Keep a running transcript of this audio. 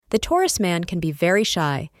The Taurus man can be very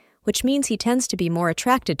shy, which means he tends to be more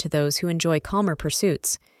attracted to those who enjoy calmer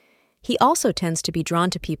pursuits. He also tends to be drawn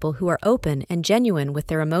to people who are open and genuine with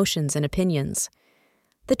their emotions and opinions.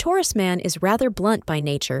 The Taurus man is rather blunt by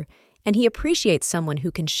nature, and he appreciates someone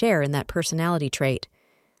who can share in that personality trait.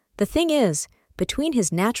 The thing is, between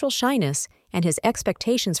his natural shyness and his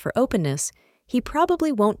expectations for openness, he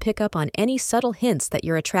probably won't pick up on any subtle hints that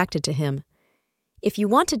you're attracted to him. If you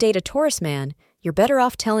want to date a Taurus man, you're better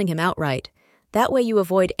off telling him outright. That way you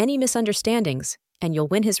avoid any misunderstandings, and you'll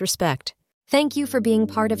win his respect. Thank you for being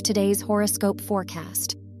part of today's horoscope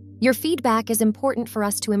forecast. Your feedback is important for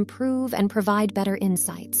us to improve and provide better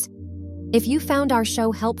insights. If you found our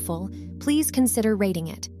show helpful, please consider rating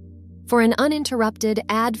it. For an uninterrupted,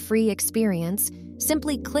 ad-free experience,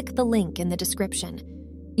 simply click the link in the description.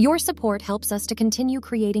 Your support helps us to continue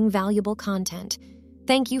creating valuable content.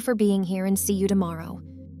 Thank you for being here and see you tomorrow.